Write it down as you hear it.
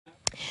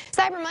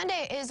Cyber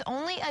Monday is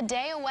only a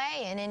day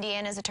away, and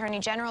Indiana's Attorney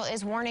General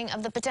is warning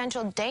of the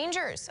potential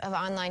dangers of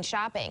online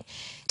shopping.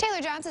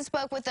 Taylor Johnson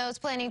spoke with those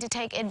planning to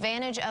take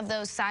advantage of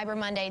those Cyber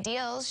Monday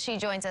deals. She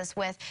joins us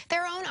with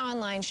their own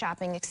online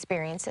shopping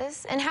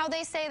experiences and how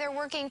they say they're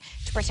working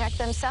to protect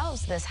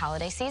themselves this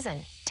holiday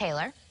season.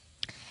 Taylor?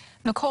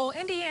 Nicole,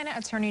 Indiana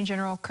Attorney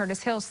General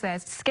Curtis Hill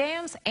says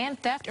scams and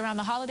theft around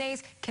the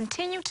holidays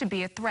continue to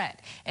be a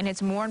threat, and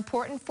it's more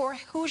important for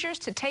Hoosiers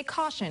to take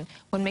caution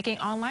when making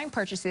online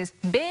purchases,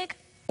 big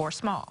or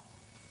small.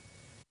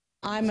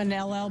 I'm an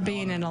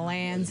LLB and a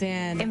Lands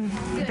End.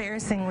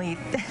 Embarrassingly,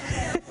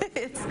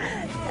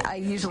 I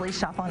usually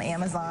shop on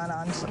Amazon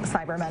on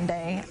Cyber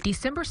Monday.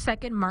 December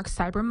 2nd marks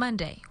Cyber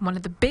Monday, one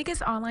of the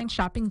biggest online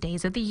shopping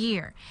days of the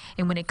year.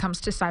 And when it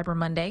comes to Cyber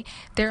Monday,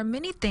 there are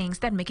many things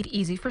that make it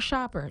easy for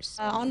shoppers.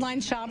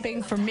 Online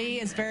shopping for me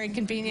is very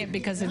convenient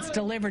because it's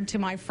delivered to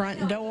my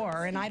front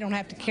door and I don't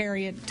have to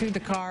carry it to the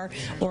car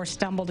or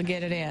stumble to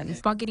get it in.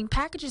 While getting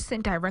packages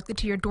sent directly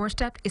to your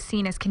doorstep is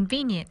seen as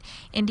convenient,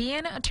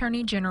 Indiana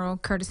Attorney General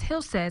Curtis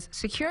Hill says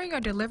securing your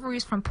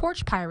deliveries from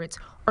porch pirates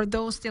or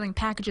those stealing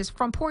packages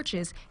from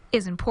porches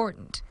is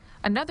important.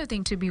 Another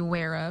thing to be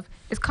aware of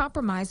is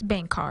compromised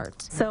bank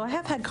cards. So I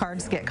have had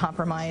cards get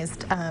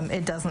compromised.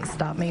 It doesn't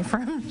stop me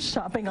from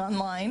shopping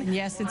online.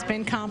 Yes, it's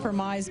been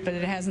compromised, but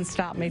it hasn't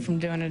stopped me from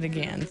doing it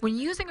again. When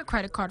using a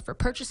credit card for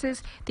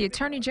purchases, the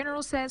Attorney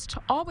General says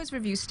to always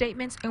review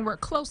statements and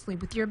work closely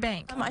with your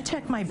bank. I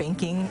check my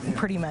banking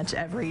pretty much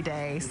every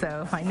day,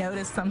 so if I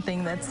notice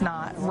something that's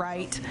not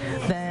right,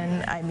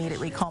 then I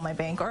immediately call my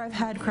bank. Or I've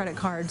had credit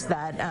cards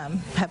that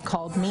have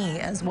called me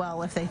as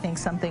well if they think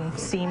something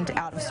seemed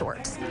out of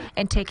sorts.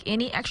 And take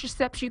any extra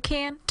steps you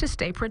can to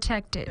stay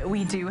protected.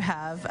 We do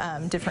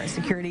have different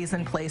securities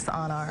in place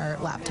on our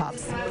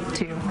laptops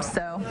too,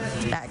 so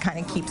that kind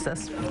of keeps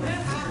us,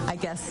 I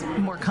guess,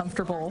 more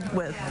comfortable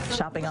with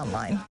shopping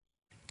online.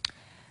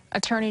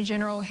 Attorney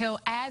General Hill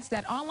adds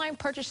that online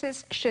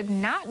purchases should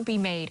not be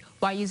made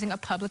while using a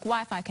public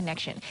Wi-Fi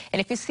connection. And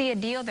if you see a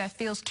deal that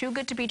feels too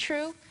good to be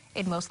true,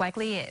 it most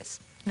likely is.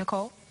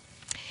 Nicole?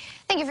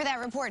 Thank you for that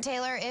report,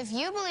 Taylor. If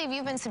you believe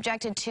you've been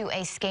subjected to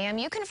a scam,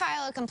 you can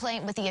file a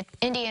complaint with the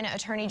Indiana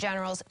Attorney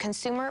General's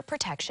Consumer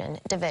Protection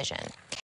Division.